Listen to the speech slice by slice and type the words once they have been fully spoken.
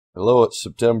Hello, it's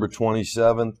September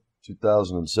 27th,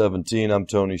 2017. I'm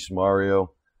Tony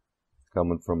Samario,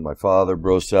 coming from my father,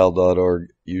 BroSal.org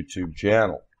YouTube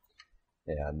channel.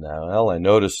 And I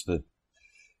noticed that,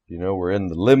 we're in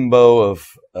the limbo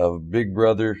of Big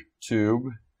Brother Tube,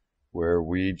 where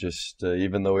we just,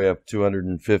 even though we have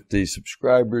 250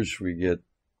 subscribers, we get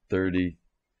 30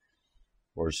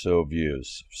 or so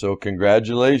views. So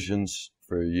congratulations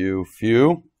for you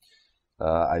few.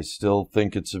 I still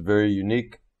think it's a very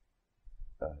unique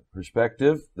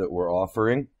perspective that we're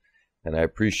offering, and I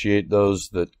appreciate those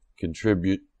that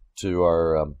contribute to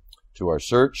our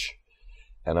search.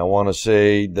 And I want to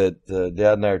say that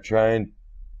Dad and I are trying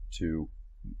to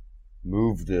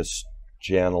move this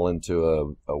channel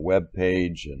into a web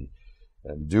page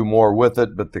and do more with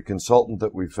it, but the consultant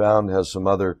that we found has some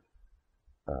other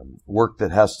work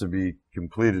that has to be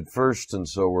completed first, and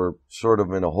so we're sort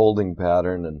of in a holding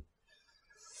pattern, and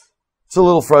it's a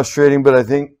little frustrating, but I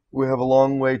think we have a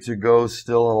long way to go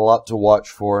still and a lot to watch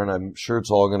for, and I'm sure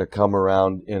it's all going to come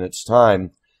around in its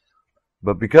time.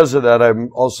 But because of that, I'm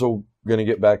also going to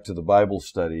get back to the Bible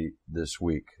study this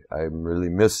week. I'm really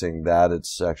missing that.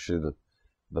 It's actually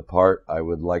the part I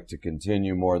would like to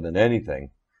continue more than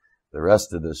anything. The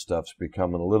rest of this stuff's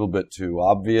becoming a little bit too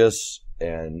obvious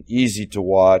and easy to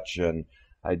watch, and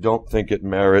I don't think it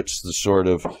merits the sort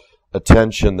of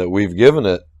attention that we've given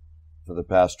it for the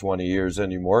past 20 years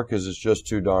anymore, because it's just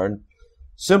too darn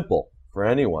simple for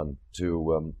anyone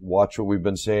to watch what we've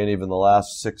been saying even the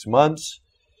last 6 months.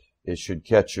 It should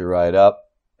catch you right up,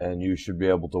 and you should be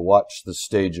able to watch the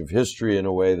stage of history in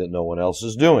a way that no one else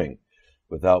is doing,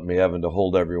 without me having to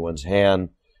hold everyone's hand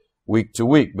week to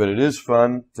week. But it is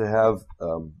fun to have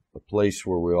a place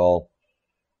where we all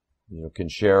can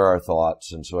share our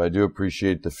thoughts, and so I do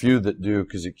appreciate the few that do,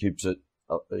 because it keeps it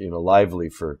lively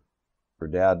for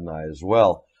Dad and I as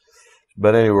well.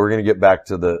 But anyway, we're going to get back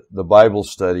to the Bible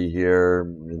study here,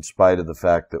 in spite of the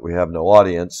fact that we have no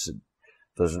audience. It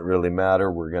doesn't really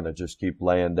matter. We're going to just keep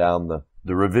laying down the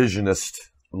revisionist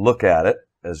look at it,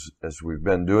 as we've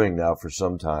been doing now for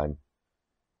some time.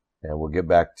 And we'll get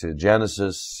back to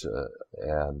Genesis.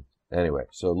 And anyway,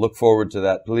 so look forward to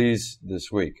that, please,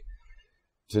 this week.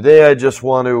 Today, I just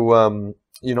want to,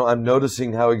 I'm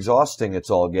noticing how exhausting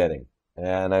it's all getting.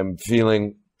 And I'm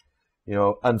feeling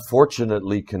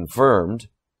unfortunately confirmed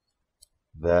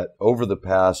that over the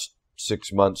past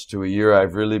 6 months to a year,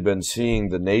 I've really been seeing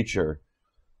the nature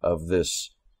of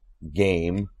this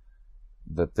game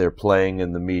that they're playing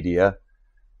in the media,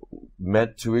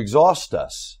 meant to exhaust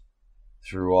us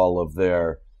through all of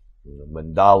their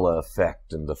Mandala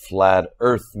effect and the flat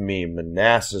earth meme, and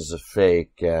NASA's a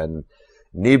fake, and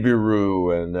Nibiru,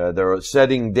 and they're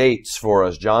setting dates for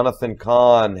us. Jonathan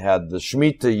Kahn had the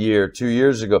Shemitah year 2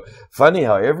 years ago. Funny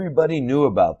how everybody knew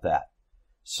about that.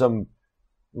 Some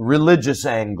religious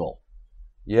angle.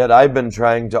 Yet I've been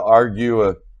trying to argue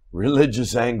a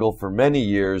religious angle for many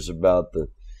years about the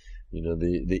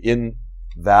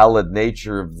invalid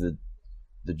nature of the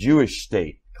Jewish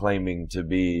state claiming to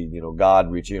be,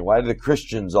 God reaching. Why do the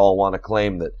Christians all want to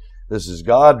claim that this is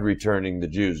God returning the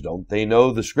Jews? Don't they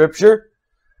know the scripture?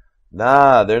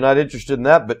 Nah, they're not interested in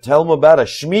that, but tell them about a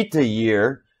Shemitah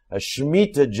year, a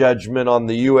Shemitah judgment on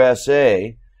the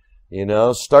USA.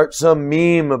 Start some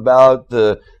meme about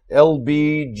the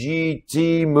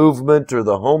LBGT movement or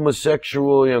the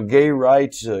homosexual, gay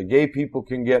rights. Gay people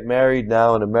can get married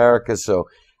now in America, so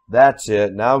that's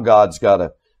it. Now God's got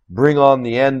to bring on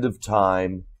the end of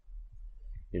time.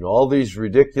 All these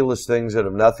ridiculous things that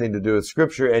have nothing to do with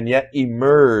Scripture, and yet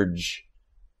emerge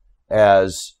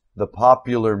as the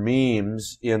popular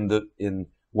memes in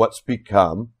what's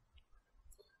become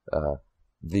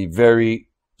the very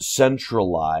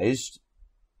centralized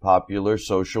popular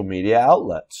social media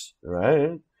outlets,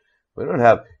 right? We don't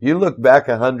have. You look back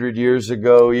 100 years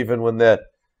ago, even when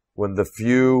the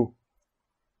few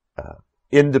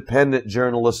independent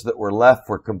journalists that were left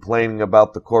were complaining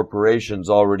about the corporations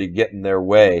already getting their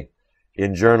way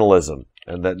in journalism,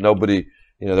 and that nobody,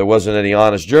 there wasn't any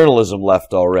honest journalism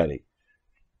left already.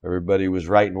 Everybody was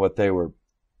writing what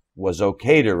was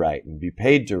okay to write and be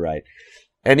paid to write.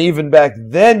 And even back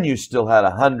then, you still had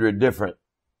 100 different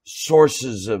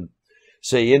sources of,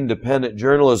 say, independent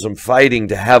journalism fighting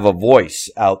to have a voice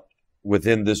out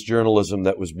within this journalism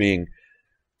that was being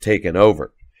taken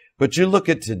over. But you look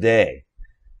at today.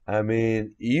 I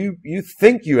mean, you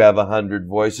think you have 100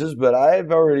 voices, but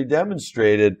I've already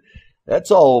demonstrated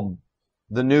that's all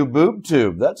the new boob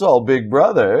tube. That's all Big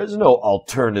Brother. There's no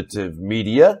alternative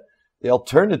media. The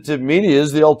alternative media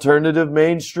is the alternative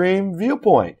mainstream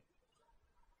viewpoint.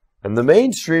 And the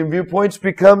mainstream viewpoints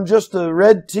become just a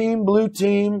red team, blue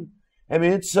team, I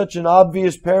mean, it's such an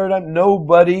obvious paradigm.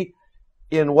 Nobody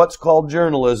in what's called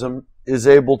journalism is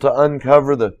able to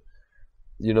uncover the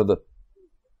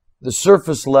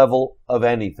surface level of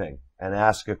anything and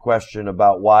ask a question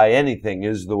about why anything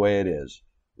is the way it is.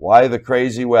 Why the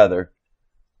crazy weather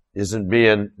isn't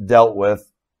being dealt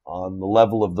with on the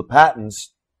level of the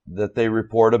patents that they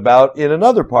report about in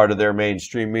another part of their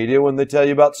mainstream media when they tell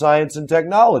you about science and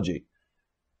technology.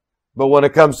 But when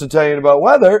it comes to telling about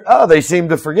weather, they seem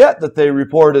to forget that they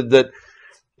reported that,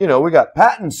 we got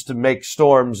patents to make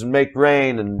storms and make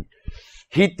rain and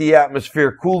heat the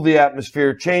atmosphere, cool the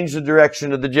atmosphere, change the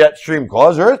direction of the jet stream,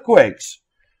 cause earthquakes,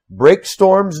 break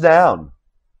storms down,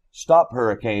 stop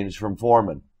hurricanes from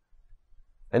forming.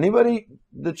 Anybody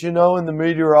that you know in the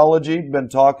meteorology been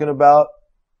talking about,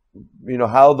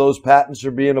 how those patents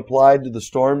are being applied to the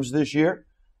storms this year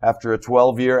after a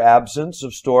 12-year absence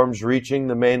of storms reaching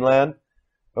the mainland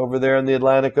over there in the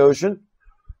Atlantic Ocean?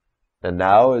 And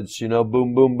now it's,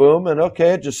 boom, boom, boom, and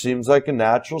okay, it just seems like a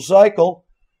natural cycle.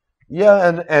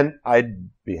 Yeah, and I'd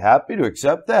be happy to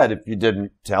accept that if you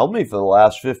didn't tell me for the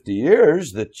last 50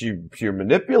 years that you're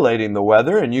manipulating the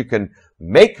weather and you can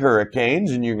make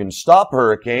hurricanes and you can stop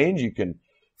hurricanes, you can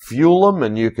fuel them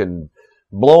and you can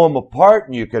blow them apart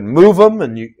and you can move them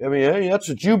that's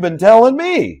what you've been telling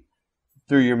me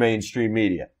through your mainstream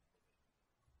media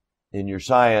in your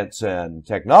science and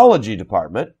technology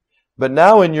department. But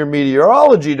now in your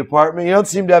meteorology department, you don't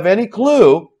seem to have any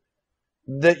clue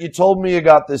that you told me you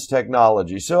got this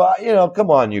technology. So, come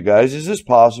on, you guys. Is this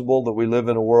possible that we live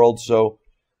in a world so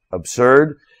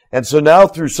absurd? And so now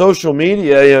through social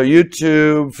media,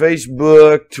 YouTube,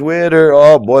 Facebook, Twitter,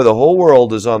 oh boy, the whole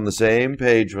world is on the same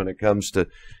page when it comes to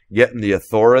getting the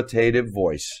authoritative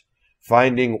voice,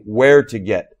 finding where to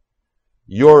get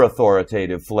your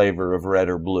authoritative flavor of red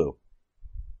or blue.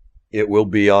 It will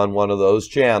be on one of those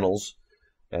channels,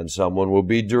 and someone will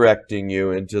be directing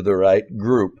you into the right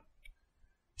group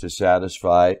to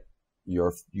satisfy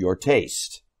your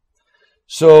taste.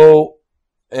 So,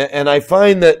 and I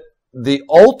find that the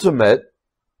ultimate,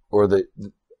 or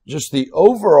the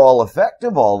overall effect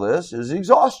of all this is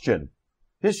exhaustion.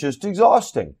 It's just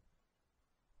exhausting.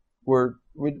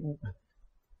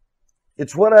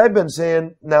 It's what I've been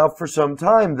saying now for some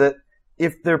time, that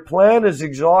if their plan is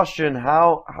exhaustion,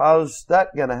 how's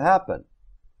that going to happen?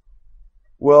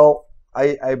 Well,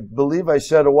 I believe I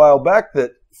said a while back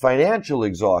that financial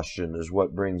exhaustion is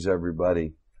what brings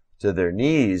everybody to their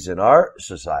knees in our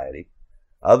society.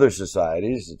 Other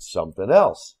societies, it's something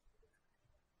else.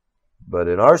 But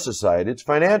in our society, it's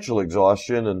financial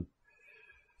exhaustion. And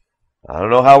I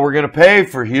don't know how we're going to pay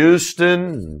for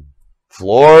Houston,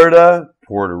 Florida,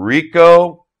 Puerto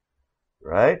Rico,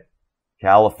 right?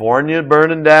 California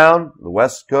burning down, the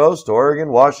West Coast,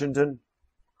 Oregon, Washington.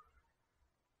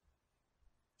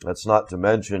 That's not to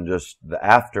mention just the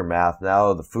aftermath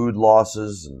now of the food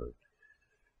losses and the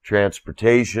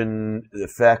transportation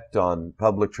effect on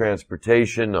public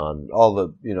transportation, on all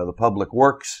the, the public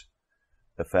works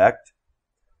effect.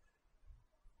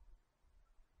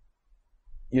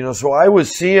 So I was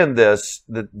seeing this,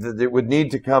 that it would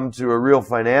need to come to a real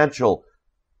financial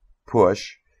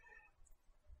push.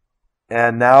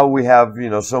 And now we have,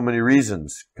 so many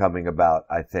reasons coming about,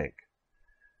 I think.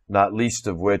 Not least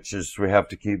of which is we have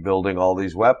to keep building all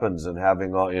these weapons and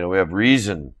having all, we have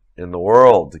reason in the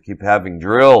world to keep having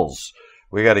drills.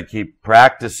 We got to keep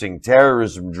practicing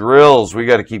terrorism drills. We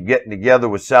got to keep getting together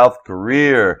with South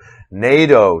Korea,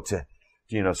 NATO to,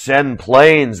 send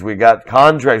planes. We got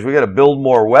contracts. We got to build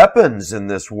more weapons in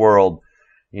this world,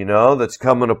 that's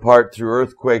coming apart through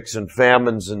earthquakes and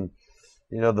famines and,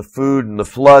 the food and the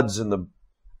floods and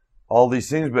all these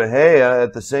things. But hey,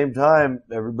 at the same time,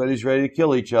 everybody's ready to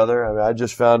kill each other. I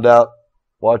just found out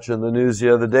watching the news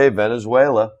the other day,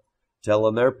 Venezuela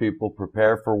telling their people,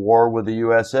 prepare for war with the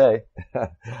USA. I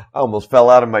almost fell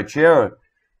out of my chair.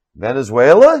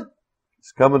 Venezuela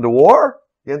is coming to war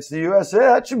against the USA?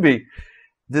 That should be...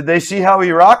 Did they see how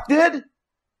Iraq did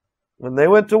when they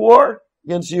went to war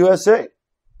against the USA?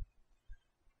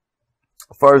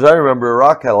 As far as I remember,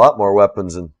 Iraq had a lot more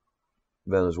weapons than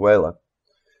Venezuela.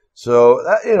 So,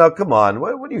 come on.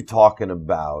 What are you talking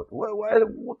about?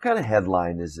 What kind of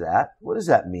headline is that? What does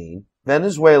that mean?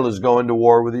 Venezuela's going to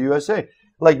war with the USA.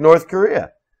 Like North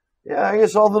Korea. Yeah, I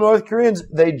guess all the North Koreans,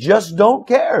 they just don't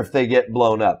care if they get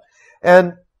blown up.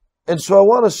 And so I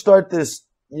want to start this,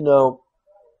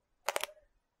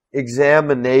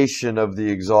 examination of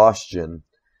the exhaustion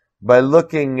by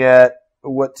looking at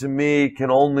what to me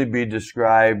can only be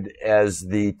described as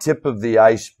the tip of the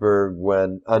iceberg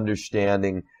when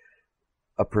understanding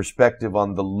a perspective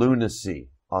on the lunacy,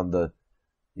 on the,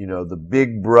 the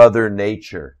big brother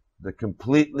nature the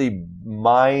completely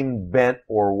mind-bent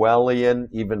Orwellian,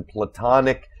 even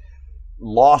Platonic,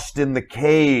 lost in the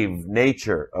cave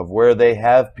nature of where they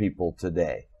have people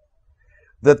today.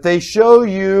 That they show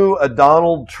you a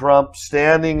Donald Trump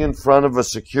standing in front of a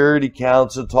Security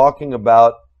Council talking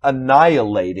about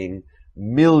annihilating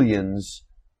millions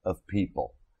of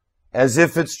people. As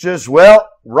if it's just, well,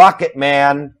 Rocket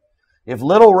Man. If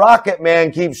little Rocket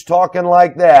Man keeps talking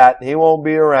like that, he won't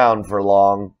be around for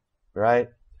long, right?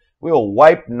 We'll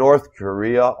wipe North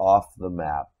Korea off the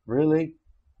map. Really?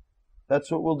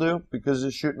 That's what we'll do? Because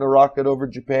it's shooting a rocket over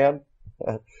Japan?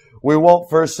 We won't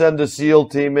first send a SEAL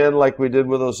team in like we did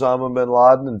with Osama bin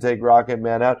Laden and take Rocket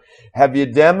Man out. Have you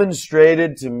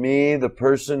demonstrated to me the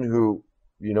person who,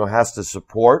 has to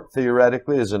support,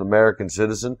 theoretically, as an American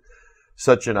citizen,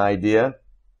 such an idea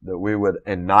that we would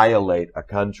annihilate a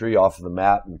country off the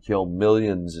map and kill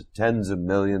millions, tens of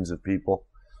millions of people,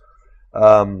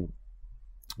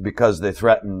 because they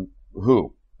threaten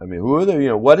who? I mean, who are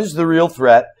they? What is the real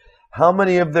threat? How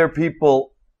many of their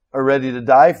people are ready to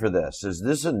die for this? Is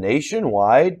this a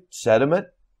nationwide sentiment?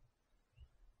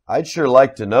 I'd sure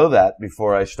like to know that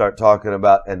before I start talking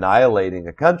about annihilating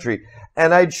a country.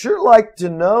 And I'd sure like to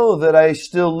know that I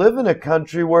still live in a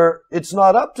country where it's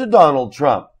not up to Donald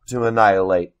Trump to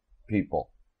annihilate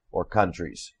people or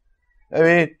countries. I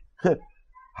mean,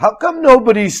 how come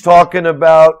nobody's talking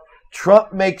about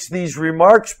Trump makes these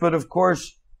remarks, but of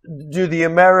course, do the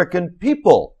American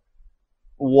people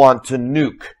want to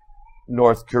nuke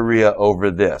North Korea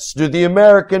over this? Do the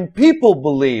American people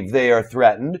believe they are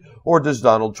threatened, or does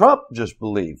Donald Trump just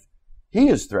believe he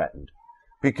is threatened?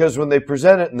 Because when they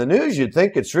present it in the news, you'd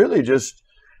think it's really just,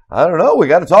 I don't know, we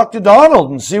got to talk to Donald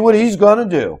and see what he's going to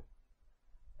do.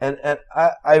 And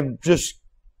I've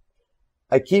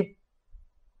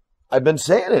been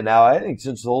saying it now, I think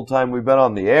since the whole time we've been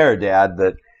on the air, Dad,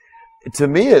 that to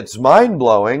me it's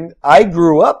mind-blowing. I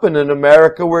grew up in an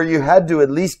America where you had to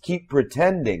at least keep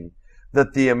pretending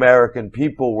that the American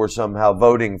people were somehow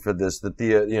voting for this, that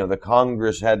the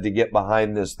Congress had to get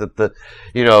behind this, that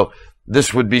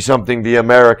this would be something the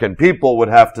American people would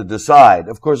have to decide.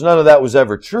 Of course, none of that was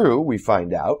ever true, we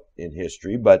find out in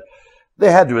history, but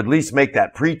they had to at least make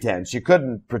that pretense. You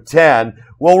couldn't pretend,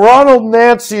 well, Ronald and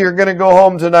Nancy are going to go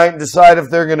home tonight and decide if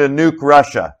they're going to nuke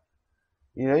Russia.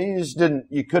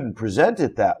 You couldn't present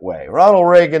it that way. Ronald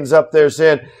Reagan's up there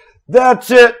saying,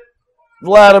 that's it,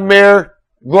 Vladimir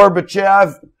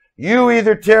Gorbachev, you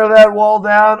either tear that wall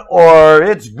down or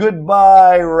it's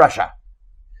goodbye Russia.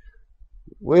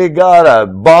 We got a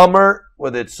bomber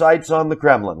with its sights on the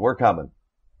Kremlin. We're coming.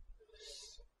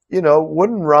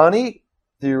 Wouldn't Ronnie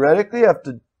theoretically have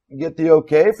to get the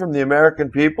okay from the American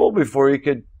people before he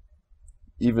could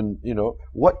even,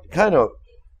 what kind of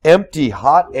empty,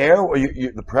 hot air?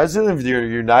 The President of the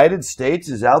United States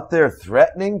is out there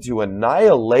threatening to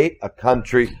annihilate a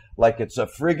country like it's a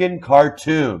friggin'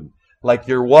 cartoon. Like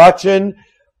you're watching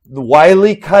the Wile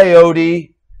E.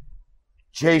 Coyote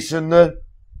chasing the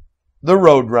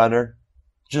Roadrunner.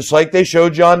 Just like they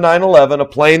showed you on 9/11, a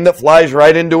plane that flies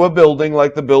right into a building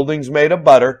like the building's made of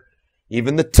butter.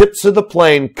 Even the tips of the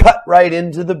plane cut right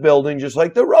into the building just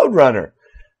like the Roadrunner.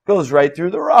 Goes right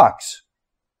through the rocks.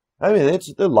 I mean,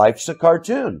 life's a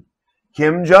cartoon.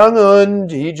 Kim Jong-un,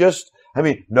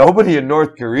 nobody in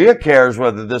North Korea cares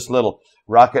whether this little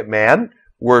rocket man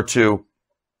were to,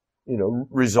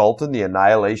 result in the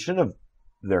annihilation of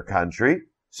their country,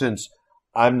 since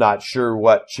I'm not sure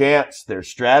what chance their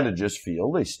strategists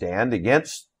feel they stand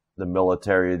against the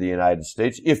military of the United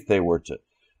States if they were to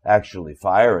actually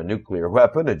fire a nuclear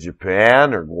weapon at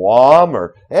Japan or Guam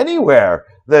or anywhere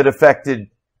that affected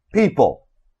people.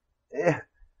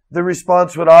 The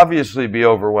response would obviously be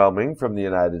overwhelming from the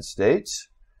United States.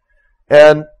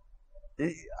 And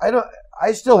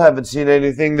I still haven't seen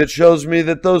anything that shows me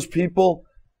that those people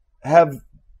have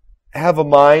a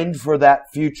mind for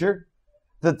that future,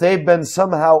 that they've been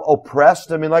somehow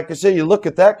oppressed. I mean, like I say, you look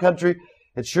at that country,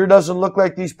 it sure doesn't look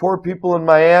like these poor people in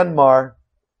Myanmar,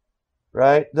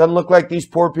 right? Doesn't look like these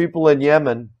poor people in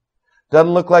Yemen.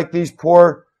 Doesn't look like these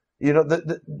poor,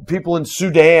 the people in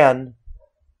Sudan.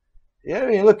 Yeah, I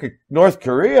mean, look at North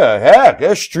Korea. Heck,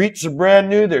 their streets are brand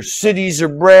new. Their cities are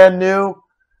brand new.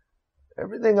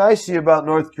 Everything I see about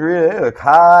North Korea, they look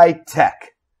high tech.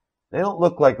 They don't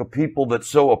look like a people that's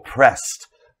so oppressed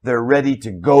they're ready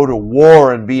to go to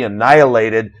war and be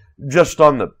annihilated just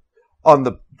on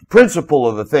the principle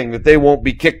of the thing that they won't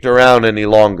be kicked around any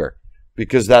longer,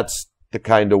 because that's the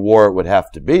kind of war it would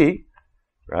have to be,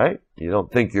 right? You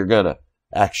don't think you're going to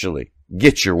actually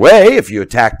get your way if you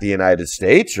attack the United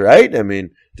States, right? I mean,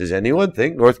 does anyone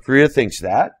think North Korea thinks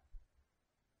that?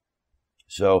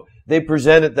 So they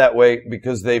present it that way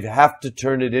because they have to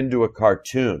turn it into a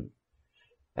cartoon.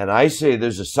 And I say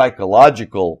there's a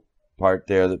psychological part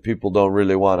there that people don't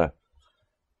really want to,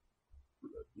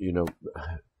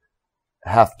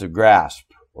 have to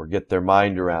grasp or get their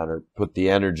mind around or put the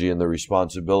energy and the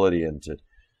responsibility into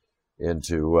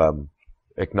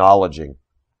acknowledging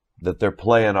that they're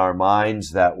playing our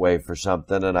minds that way for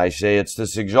something. And I say it's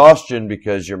this exhaustion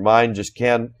because your mind just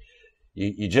can't,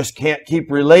 you just can't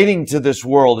keep relating to this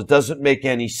world. It doesn't make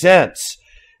any sense.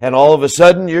 And all of a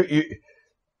sudden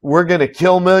we're going to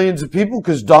kill millions of people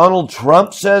because Donald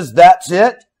Trump says that's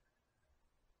it.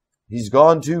 He's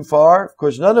gone too far. Of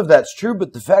course, none of that's true,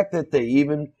 but the fact that they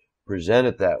even present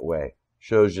it that way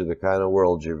shows you the kind of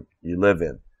world you live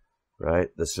in, right?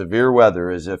 The severe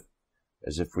weather as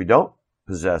if we don't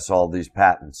possess all these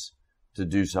patents to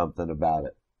do something about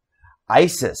it.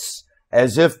 ISIS,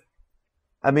 as if,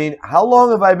 how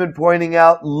long have I been pointing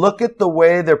out, look at the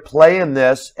way they're playing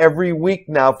this every week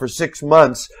now for 6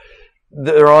 months.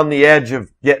 They're on the edge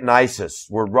of getting ISIS.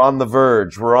 We're on the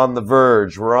verge. We're on the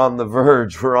verge. We're on the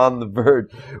verge. We're on the verge.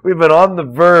 We've been on the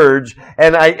verge.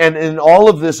 And in all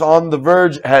of this on the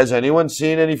verge, has anyone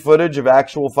seen any footage of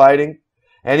actual fighting?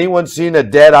 Anyone seen a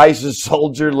dead ISIS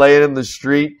soldier laying in the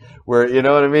street where, you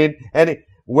know what I mean? And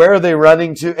where are they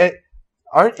running to?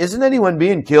 Isn't anyone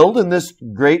being killed in this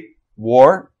great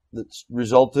war that's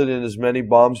resulted in as many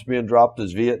bombs being dropped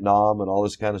as Vietnam and all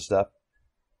this kind of stuff?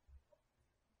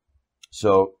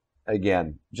 So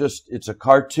again, it's a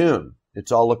cartoon.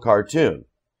 It's all a cartoon.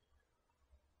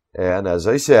 And as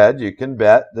I said, you can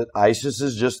bet that ISIS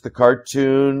is just the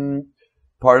cartoon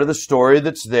part of the story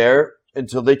that's there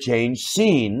until they change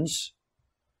scenes,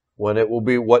 when it will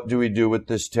be, what do we do with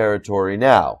this territory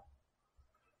now?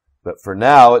 But for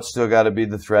now, it's still got to be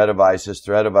the threat of ISIS,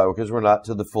 because we're not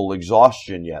to the full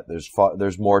exhaustion yet.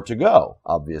 There's more to go,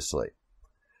 obviously.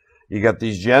 You got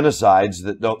these genocides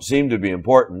that don't seem to be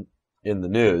important in the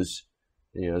news,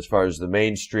 as far as the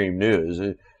mainstream news.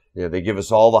 They give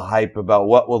us all the hype about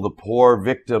what will the poor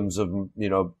victims of,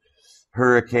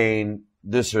 hurricane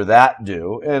this or that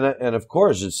do. And of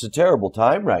course, it's a terrible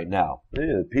time right now.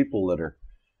 The people that are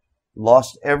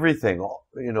lost everything,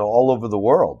 all over the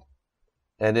world.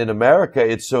 And in America,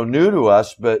 it's so new to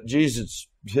us, but geez,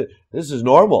 this is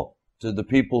normal to the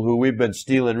people who we've been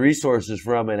stealing resources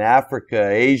from in Africa,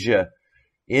 Asia,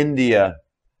 India,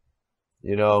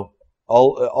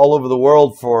 all over the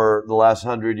world for the last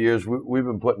 100 years. We've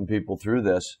been putting people through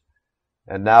this,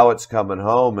 and now it's coming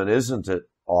home, and isn't it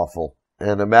awful?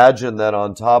 And imagine that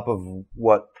on top of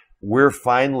what we're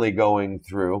finally going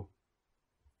through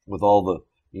with all the,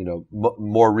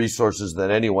 more resources than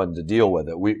anyone to deal with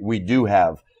it. We do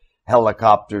have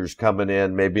helicopters coming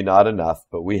in, maybe not enough,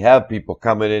 but we have people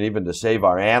coming in even to save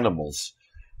our animals.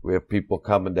 We have people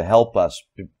coming to help us,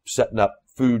 setting up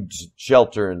food,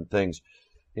 shelter, and things.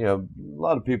 A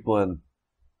lot of people in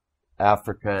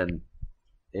Africa and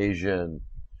Asia and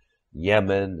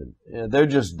Yemen, they're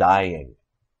just dying.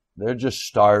 They're just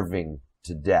starving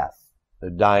to death. They're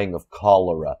dying of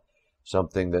cholera,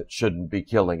 something that shouldn't be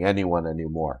killing anyone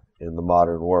anymore in the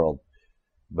modern world.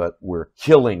 But we're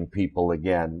killing people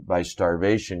again by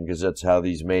starvation because that's how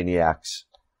these maniacs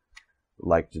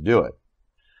like to do it.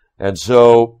 And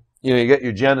so, you get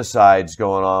your genocides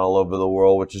going on all over the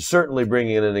world, which is certainly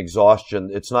bringing in an exhaustion.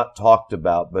 It's not talked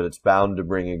about, but it's bound to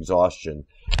bring exhaustion.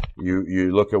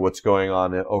 You look at what's going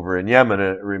on over in Yemen,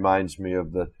 and it reminds me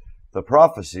of the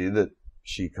prophecy that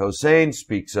Sheikh Hussein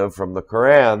speaks of from the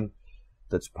Quran.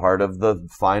 That's part of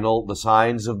the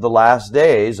signs of the last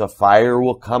days. A fire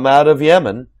will come out of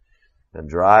Yemen and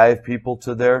drive people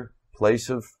to their place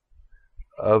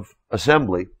of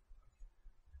assembly.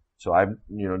 So I,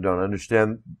 don't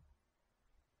understand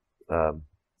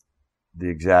the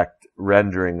exact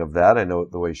rendering of that. I know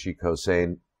the way Sheikh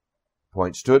Hussein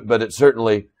points to it, but it's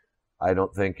certainly, I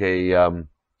don't think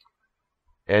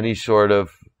any sort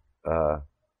of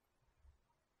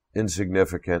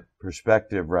insignificant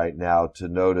perspective right now to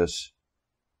notice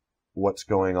what's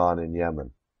going on in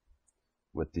Yemen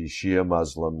with these Shia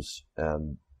Muslims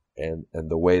and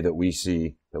the way that we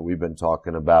see, that we've been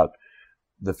talking about,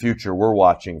 the future we're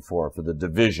watching for the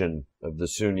division of the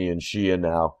Sunni and Shia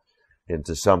now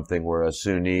into something where a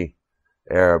Sunni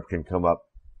Arab can come up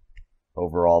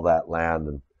over all that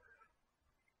land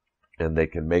and they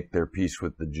can make their peace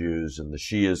with the Jews, and the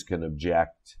Shias can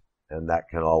object, and that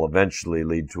can all eventually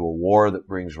lead to a war that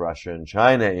brings Russia and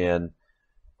China in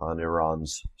on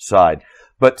Iran's side.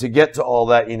 But to get to all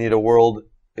that, you need a world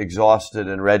exhausted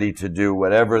and ready to do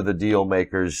whatever the deal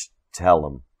makers tell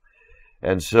them.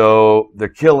 And so they're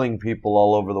killing people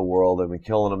all over the world. They've been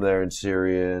killing them there in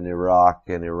Syria and Iraq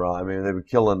and Iran. I mean, they've been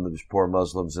killing these poor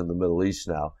Muslims in the Middle East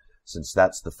now, since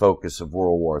that's the focus of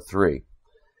World War III.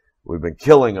 We've been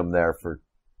killing them there for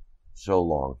so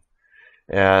long.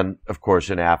 And, of course,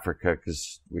 in Africa,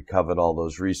 because we covet all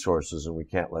those resources and we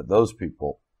can't let those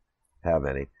people have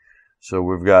any. So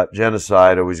we've got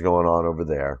genocide always going on over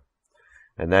there.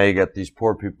 And now you got these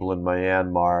poor people in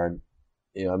Myanmar, and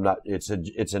it's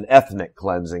an ethnic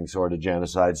cleansing sort of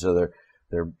genocide, so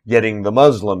they're getting the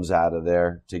Muslims out of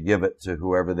there to give it to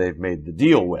whoever they've made the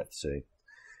deal with, see?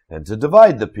 And to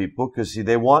divide the people, because, see,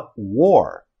 they want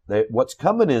war. What's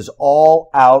coming is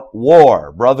all-out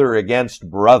war, brother against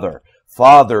brother,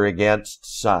 father against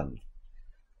son.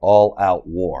 All-out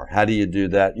war. How do you do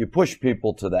that? You push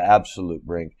people to the absolute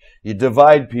brink. You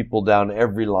divide people down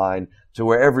every line to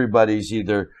where everybody's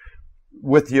either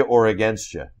with you or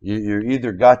against you. You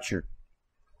either got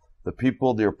the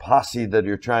people, your posse that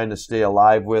you're trying to stay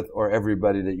alive with, or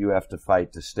everybody that you have to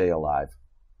fight to stay alive.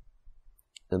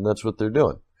 And that's what they're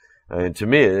doing. I mean, to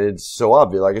me, it's so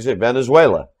obvious. Like I said,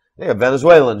 Venezuela. They have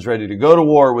Venezuelans ready to go to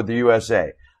war with the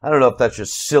USA. I don't know if that's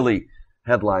just silly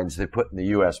headlines they put in the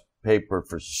U.S. paper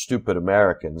for stupid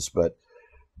Americans,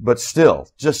 but still,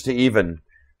 just to even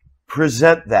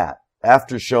present that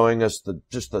after showing us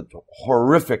just the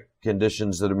horrific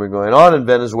conditions that have been going on in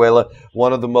Venezuela,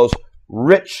 one of the most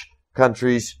rich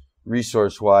countries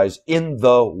resource-wise in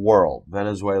the world.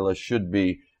 Venezuela should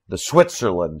be the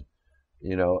Switzerland,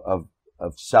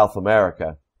 of South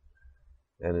America,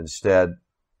 and instead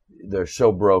they're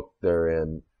so broke they're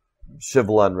in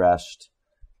civil unrest,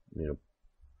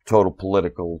 total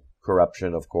political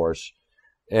corruption, of course,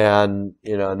 and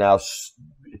now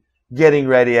getting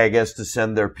ready, I guess, to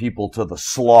send their people to the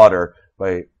slaughter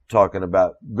by talking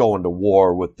about going to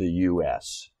war with the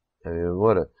U.S. I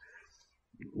mean,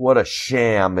 what a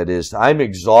sham it is. I'm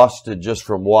exhausted just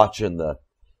from watching the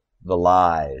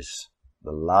lies.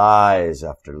 The lies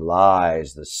after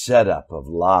lies, the setup of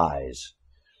lies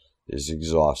is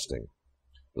exhausting.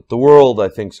 But the world, I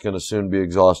think, is going to soon be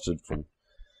exhausted from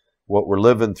what we're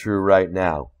living through right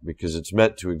now, because it's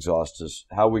meant to exhaust us.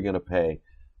 How are we going to pay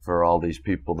for all these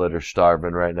people that are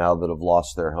starving right now, that have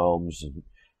lost their homes? And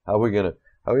how are we going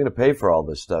to pay for all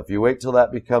this stuff? You wait till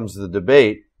that becomes the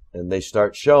debate and they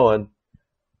start showing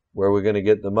where we're going to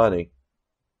get the money.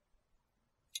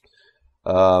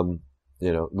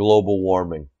 Global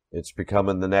warming. It's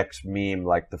becoming the next meme,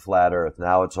 like the flat earth.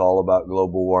 Now it's all about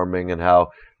global warming and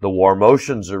how the warm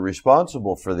oceans are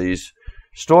responsible for these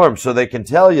storms. So they can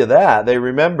tell you that. They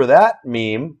remember that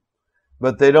meme,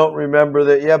 but they don't remember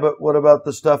that, yeah, but what about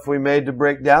the stuff we made to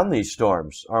break down these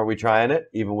storms? Aren't we trying it,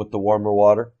 even with the warmer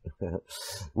water?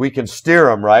 We can steer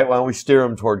them, right? Why don't we steer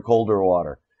them toward colder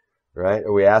water? Right?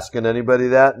 Are we asking anybody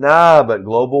that? Nah, but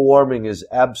global warming is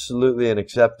absolutely an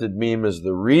accepted meme as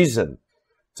the reason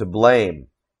to blame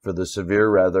for the severe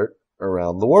weather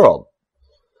around the world.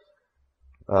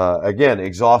 Again,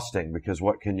 exhausting, because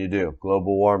what can you do?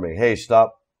 Global warming. Hey,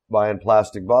 stop buying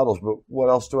plastic bottles, but what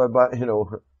else do I buy?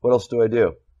 What else do I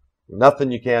do?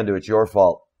 Nothing you can do. It's your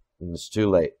fault. And it's too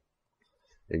late.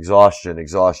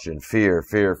 Exhaustion, fear.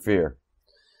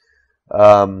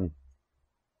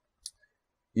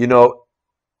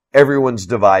 Everyone's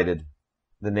divided.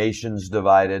 The nation's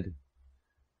divided.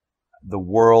 The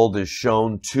world is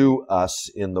shown to us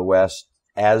in the West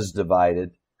as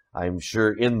divided. I'm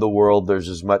sure in the world there's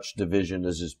as much division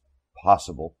as is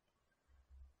possible.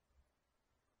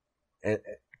 And,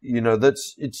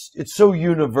 it's so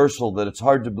universal that it's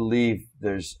hard to believe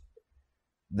there's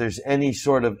any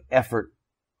sort of effort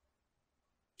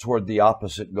toward the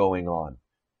opposite going on.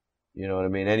 You know what I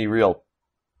mean? Any real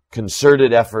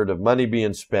concerted effort of money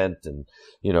being spent and,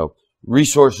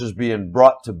 resources being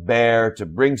brought to bear to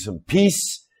bring some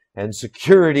peace and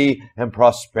security and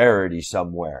prosperity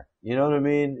somewhere. You know what I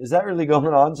mean? Is that really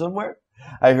going on somewhere?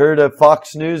 I heard a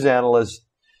Fox News analyst,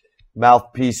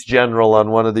 mouthpiece general on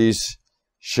one of these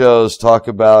shows, talk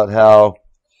about how,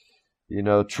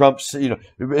 Trump's,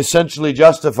 essentially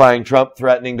justifying Trump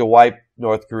threatening to wipe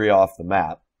North Korea off the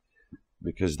map,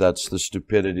 because that's the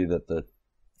stupidity that the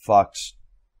Fox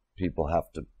people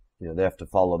have to, they have to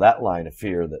follow that line of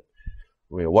fear that,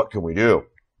 what can we do?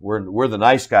 We're the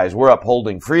nice guys. We're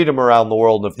upholding freedom around the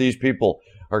world. And if these people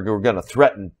are going to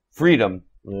threaten freedom,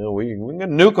 we're going to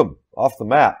nuke them off the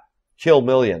map, kill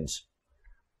millions.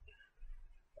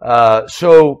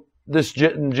 So this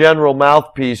general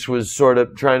mouthpiece was sort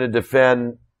of trying to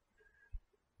defend,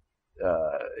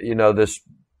 this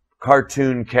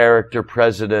cartoon character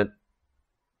president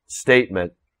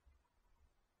statement.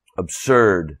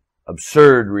 Absurd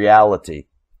reality.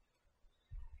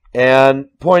 and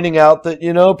pointing out that,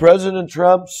 President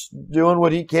Trump's doing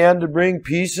what he can to bring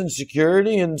peace and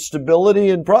security and stability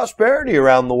and prosperity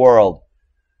around the world.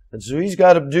 And so he's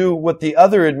got to do what the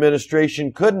other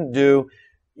administration couldn't do,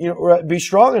 be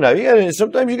strong enough.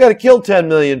 Sometimes you got to kill 10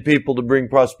 million people to bring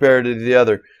prosperity to the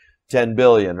other 10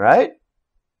 billion, right?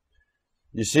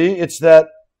 You see, it's that,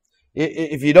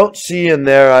 if you don't see in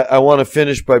there, I want to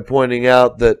finish by pointing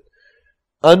out that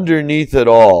underneath it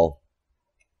all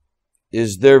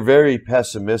is their very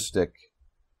pessimistic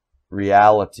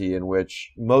reality in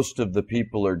which most of the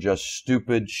people are just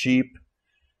stupid sheep.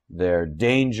 They're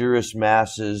dangerous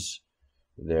masses.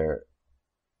 They're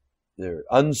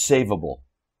unsavable.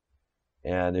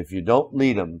 And if you don't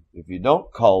lead them, if you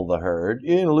don't cull the herd,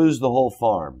 you're going to lose the whole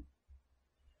farm.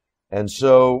 And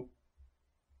so,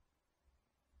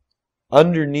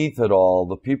 underneath it all,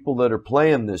 the people that are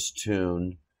playing this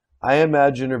tune, I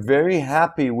imagine, are very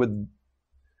happy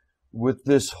with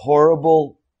this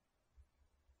horrible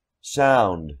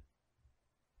sound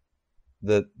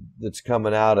that's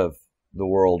coming out of the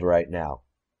world right now.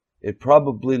 It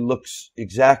probably looks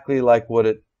exactly like what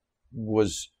it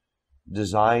was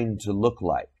designed to look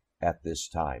like at this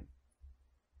time.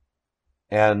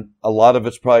 And a lot of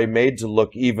it's probably made to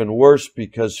look even worse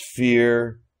because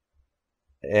fear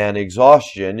and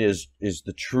exhaustion is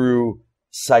the true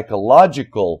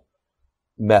psychological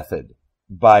method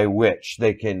by which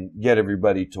they can get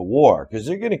everybody to war, because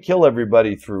they're going to kill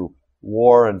everybody through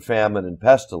war and famine and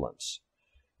pestilence.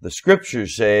 The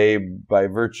scriptures say by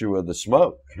virtue of the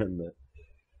smoke and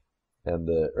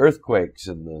the earthquakes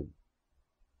and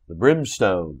the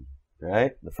brimstone,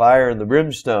 right? The fire and the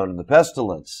brimstone and the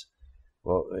pestilence.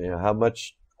 Well, how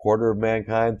much? Quarter of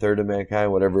mankind, third of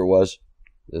mankind, whatever it was,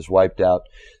 is wiped out.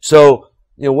 So,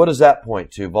 what does that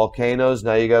point to? Volcanoes.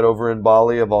 Now you got over in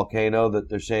Bali a volcano that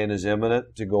they're saying is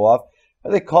imminent to go off.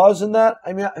 Are they causing that?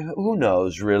 I mean, who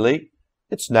knows, really?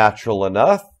 It's natural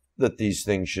enough that these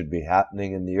things should be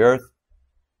happening in the earth.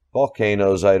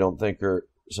 Volcanoes, I don't think, are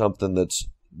something that's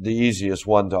the easiest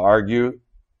one to argue,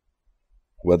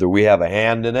 whether we have a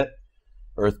hand in it.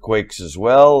 Earthquakes as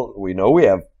well. We know we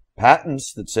have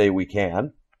patents that say we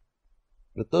can,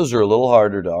 but those are a little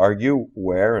harder to argue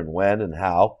where and when and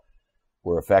how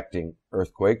we're affecting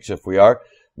earthquakes, if we are.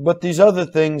 But these other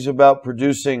things about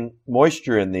producing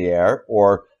moisture in the air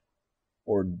or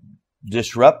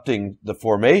disrupting the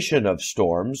formation of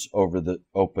storms over the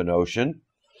open ocean,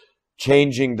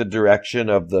 changing the direction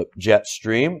of the jet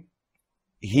stream,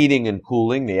 heating and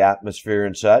cooling the atmosphere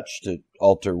and such to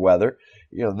alter weather,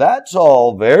 that's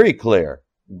all very clear.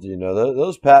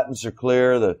 Those patents are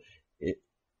clear.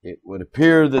 It would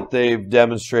appear that they've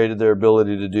demonstrated their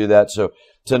ability to do that. So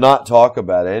to not talk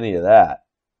about any of that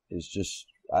is just,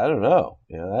 I don't know.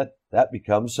 That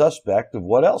becomes suspect of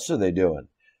what else are they doing?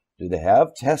 Do they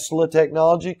have Tesla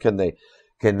technology? Can they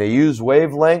use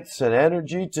wavelengths and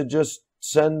energy to just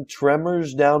send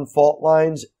tremors down fault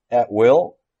lines at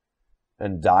will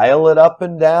and dial it up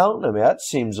and down? I mean, that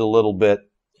seems a little bit,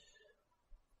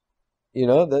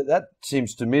 that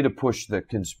seems to me to push the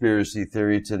conspiracy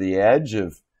theory to the edge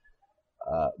of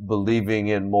believing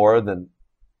in more than,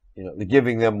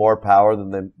 giving them more power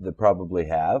than they probably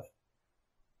have.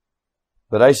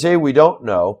 But I say we don't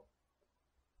know.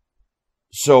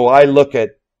 So I look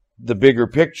at the bigger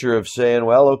picture of saying,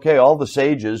 well, okay, all the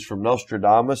sages from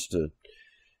Nostradamus to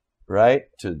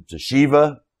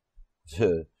Shiva,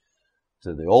 to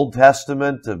the Old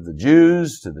Testament of the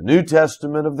Jews, to the New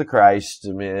Testament of the Christ.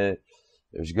 I mean,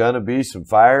 there's going to be some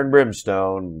fire and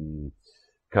brimstone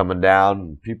coming down,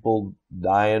 and people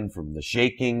dying from the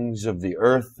shakings of the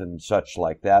earth and such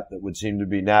like that would seem to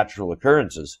be natural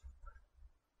occurrences.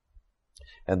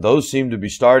 And those seem to be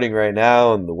starting right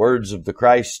now, and the words of the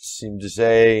Christ seem to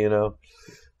say, there'll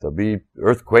be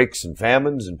earthquakes and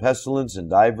famines and pestilence in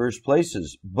diverse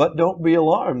places. But don't be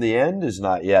alarmed, the end is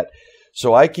not yet.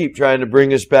 So I keep trying to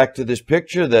bring us back to this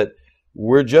picture that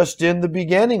we're just in the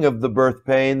beginning of the birth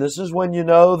pain. This is when you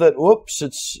know that, whoops,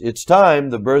 it's time,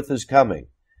 the birth is coming.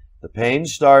 The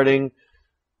pain's starting,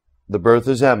 the birth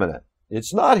is imminent.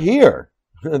 It's not here.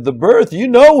 The birth,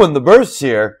 when the birth's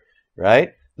here, right?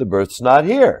 The birth's not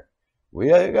here. We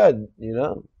got,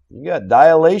 you got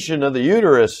dilation of the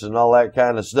uterus and all that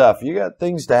kind of stuff. You got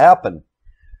things to happen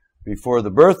before the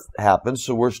birth happens,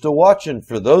 so we're still watching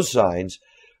for those signs.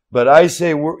 But I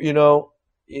say,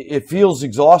 it feels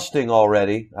exhausting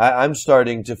already. I'm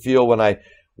starting to feel when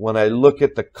I look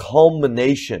at the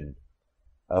culmination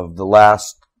of the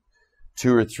last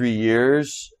 2 or 3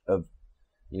 years of,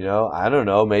 I don't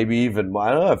know, maybe even,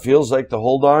 it feels like the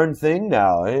whole darn thing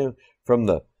now. From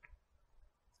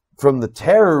the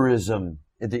terrorism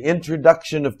the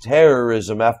introduction of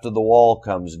terrorism after the wall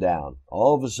comes down.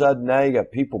 All of a sudden now you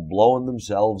got people blowing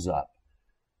themselves up.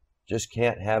 Just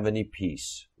can't have any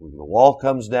peace. The wall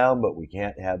comes down, but we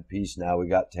can't have peace. Now we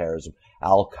got terrorism.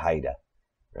 Al-Qaeda,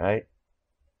 right?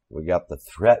 We got the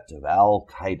threat of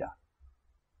Al-Qaeda.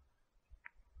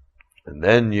 And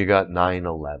then you got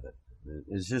 9/11.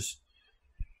 It's just,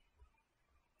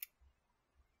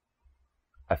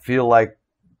 I feel like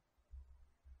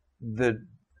the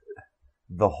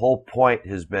whole point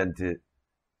has been to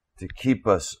keep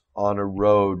us on a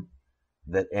road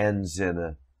that ends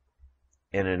in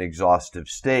an exhaustive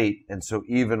state. And so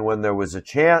even when there was a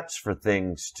chance for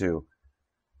things to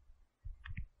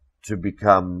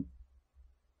become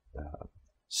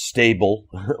stable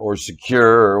or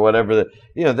secure or whatever,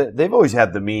 they've always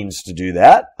had the means to do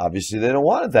that. Obviously, they don't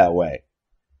want it that way.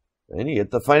 Then you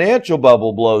get the financial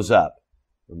bubble blows up,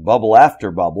 bubble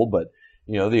after bubble, but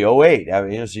the 08.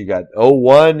 So you got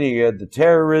 01, you got the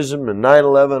terrorism, and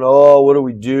 9/11. Oh, what do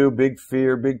we do? Big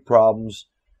fear, big problems.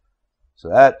 So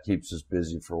that keeps us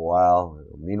busy for a while.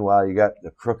 Meanwhile, you got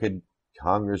the crooked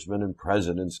congressmen and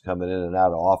presidents coming in and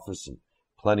out of office, and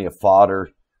plenty of fodder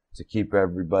to keep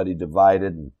everybody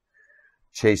divided and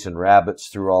chasing rabbits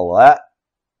through all of that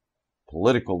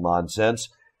political nonsense.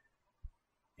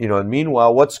 And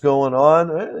meanwhile, what's going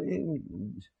on?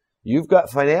 You've got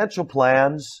financial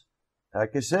plans.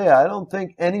 Like I say, I don't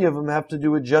think any of them have to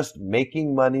do with just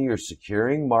making money or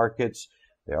securing markets.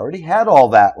 They already had all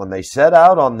that when they set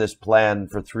out on this plan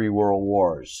for 3 world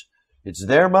wars. It's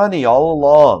their money all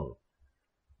along.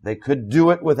 They could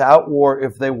do it without war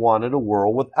if they wanted a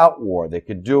world without war. They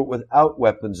could do it without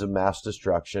weapons of mass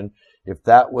destruction if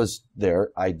that was their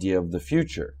idea of the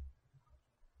future.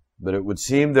 But it would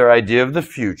seem their idea of the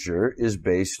future is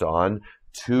based on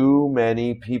too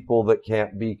many people that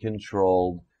can't be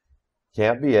controlled,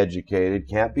 can't be educated,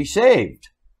 can't be saved.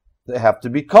 They have to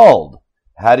be culled.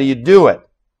 How do you do it?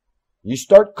 You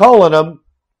start culling them,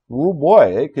 oh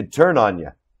boy, they could turn on you.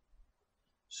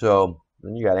 So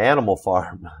then you got Animal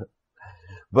Farm.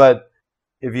 But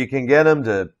if you can get them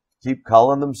to keep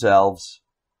culling themselves,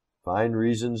 find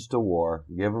reasons to war,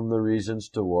 give them the reasons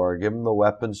to war, give them the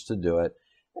weapons to do it,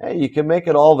 hey, you can make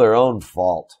it all their own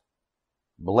fault.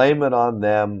 Blame it on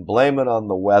them, blame it on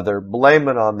the weather, blame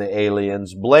it on the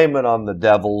aliens, blame it on the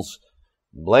devils,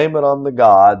 blame it on the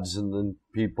gods and the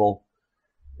people,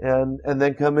 and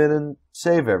then come in and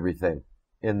save everything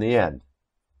in the end.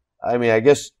 I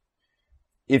guess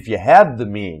if you had the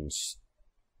means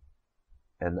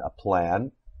and a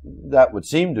plan, that would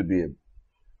seem to be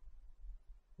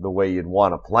the way you'd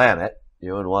want to plan it,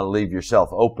 and want to leave yourself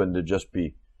open to just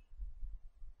be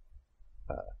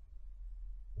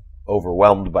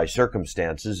overwhelmed by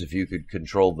circumstances. If you could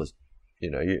control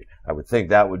I would think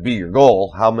that would be your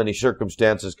goal. How many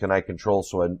circumstances can I control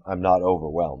so I'm not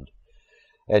overwhelmed?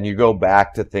 And you go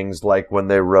back to things like when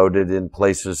they wrote it in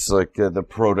places like the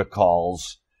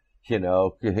protocols, give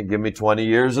me 20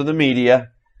 years of the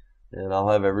media and I'll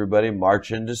have everybody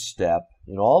march into step.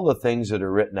 All the things that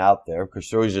are written out there, because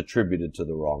they're always attributed to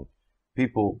the wrong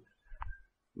people,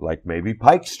 like maybe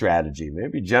Pike's strategy.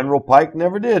 Maybe General Pike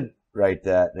never did write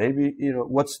that. Maybe,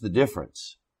 what's the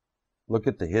difference? Look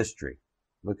at the history.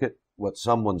 Look at what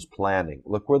someone's planning.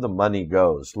 Look where the money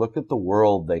goes. Look at the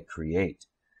world they create.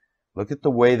 Look at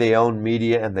the way they own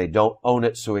media, and they don't own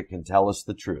it so it can tell us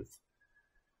the truth.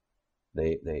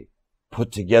 They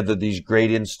put together these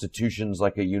great institutions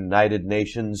like a United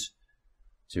Nations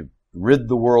to rid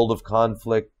the world of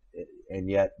conflict, and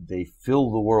yet they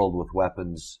fill the world with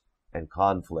weapons and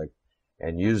conflict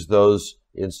and use those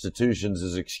institutions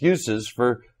as excuses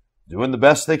for doing the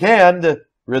best they can to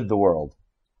rid the world.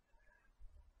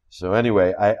 So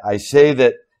anyway, I say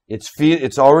that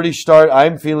it's already started.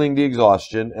 I'm feeling the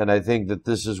exhaustion, and I think that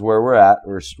this is where we're at.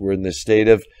 We're in this state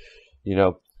of,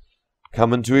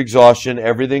 coming to exhaustion.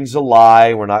 Everything's a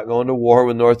lie. We're not going to war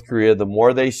with North Korea. The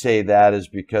more they say that is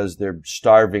because they're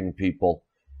starving people,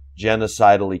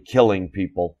 genocidally killing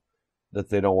people that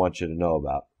they don't want you to know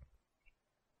about.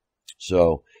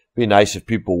 So it'd be nice if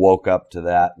people woke up to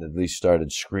that and at least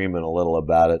started screaming a little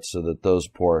about it so that those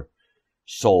poor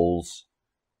souls,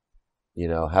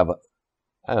 have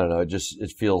I don't know,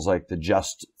 it feels like the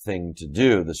just thing to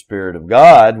do. The Spirit of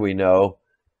God, we know,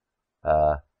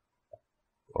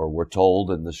 or we're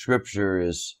told in the Scripture,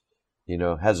 is,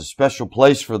 has a special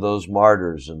place for those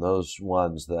martyrs and those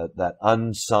ones, that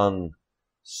unsung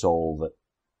soul that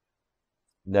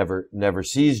never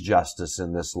sees justice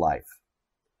in this life.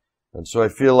 And so I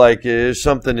feel like there's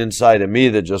something inside of me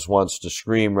that just wants to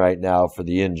scream right now for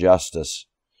the injustice.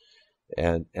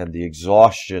 And the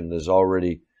exhaustion is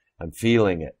already, I'm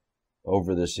feeling it.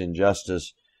 over this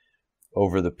injustice,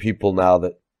 over the people now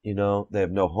that, they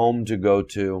have no home to go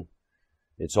to.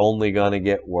 It's only going to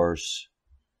get worse.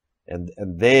 And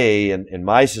they, in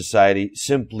my society,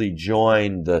 simply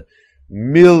join the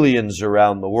millions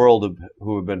around the world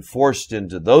who have been forced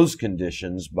into those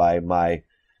conditions by my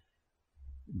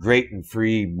great and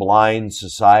free blind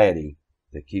society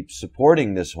that keeps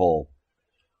supporting this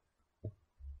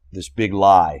big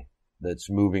lie that's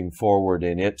moving forward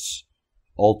in its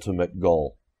ultimate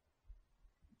goal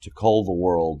to cull the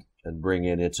world and bring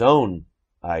in its own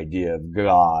idea of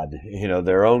God,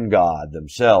 their own God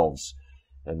themselves,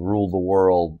 and rule the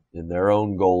world in their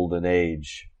own golden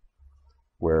age,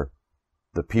 where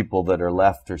the people that are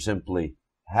left are simply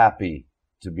happy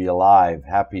to be alive,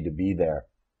 happy to be there.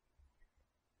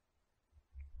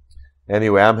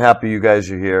 Anyway, I'm happy you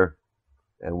guys are here,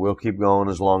 and we'll keep going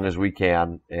as long as we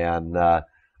can. And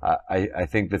I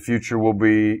think the future will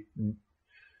be,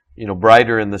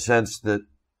 brighter in the sense that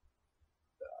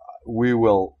we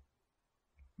will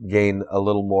gain a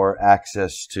little more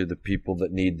access to the people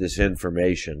that need this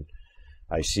information.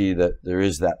 I see that there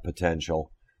is that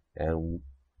potential, and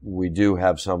we do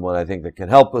have someone, I think, that can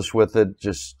help us with it,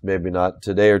 just maybe not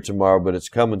today or tomorrow, but it's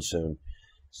coming soon.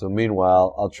 So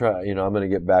meanwhile, I'll try, I'm going to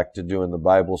get back to doing the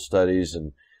Bible studies,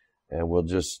 and we'll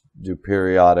just do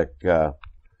periodic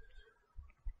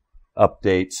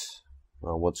updates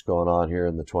on what's going on here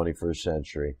in the 21st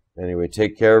century. Anyway,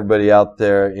 take care, everybody out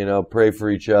there. Pray for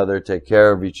each other. Take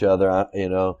care of each other.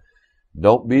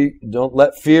 Don't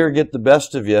let fear get the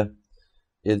best of you.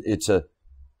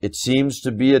 It seems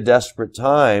to be a desperate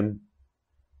time.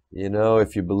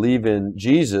 If you believe in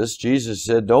Jesus, Jesus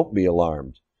said, don't be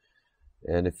alarmed.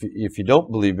 And if you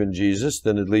don't believe in Jesus,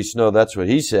 then at least know that's what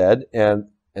he said, and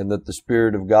that the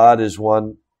Spirit of God is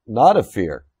one not of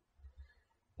fear.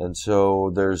 And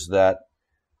so there's that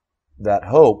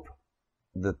hope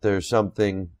that there's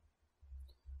something,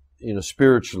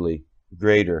 spiritually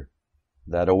greater,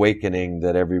 that awakening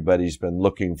that everybody's been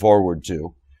looking forward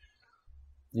to,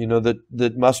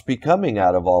 that must be coming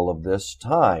out of all of this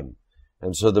time.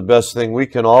 And so the best thing we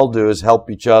can all do is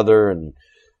help each other and,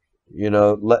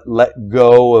 let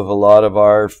go of a lot of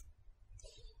our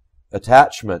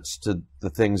attachments to the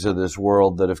things of this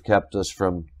world that have kept us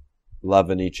from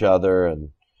loving each other.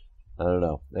 And I don't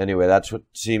know. Anyway, that's what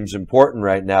seems important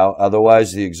right now.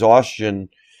 Otherwise, the exhaustion,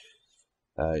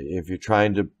 if you're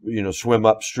trying to, swim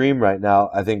upstream right now,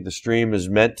 I think the stream is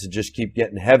meant to just keep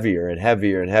getting heavier and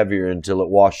heavier and heavier until it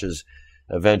washes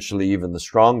eventually even the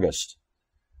strongest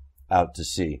out to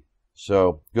sea.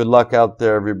 So good luck out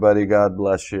there, everybody. God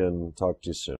bless you, and talk to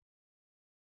you soon.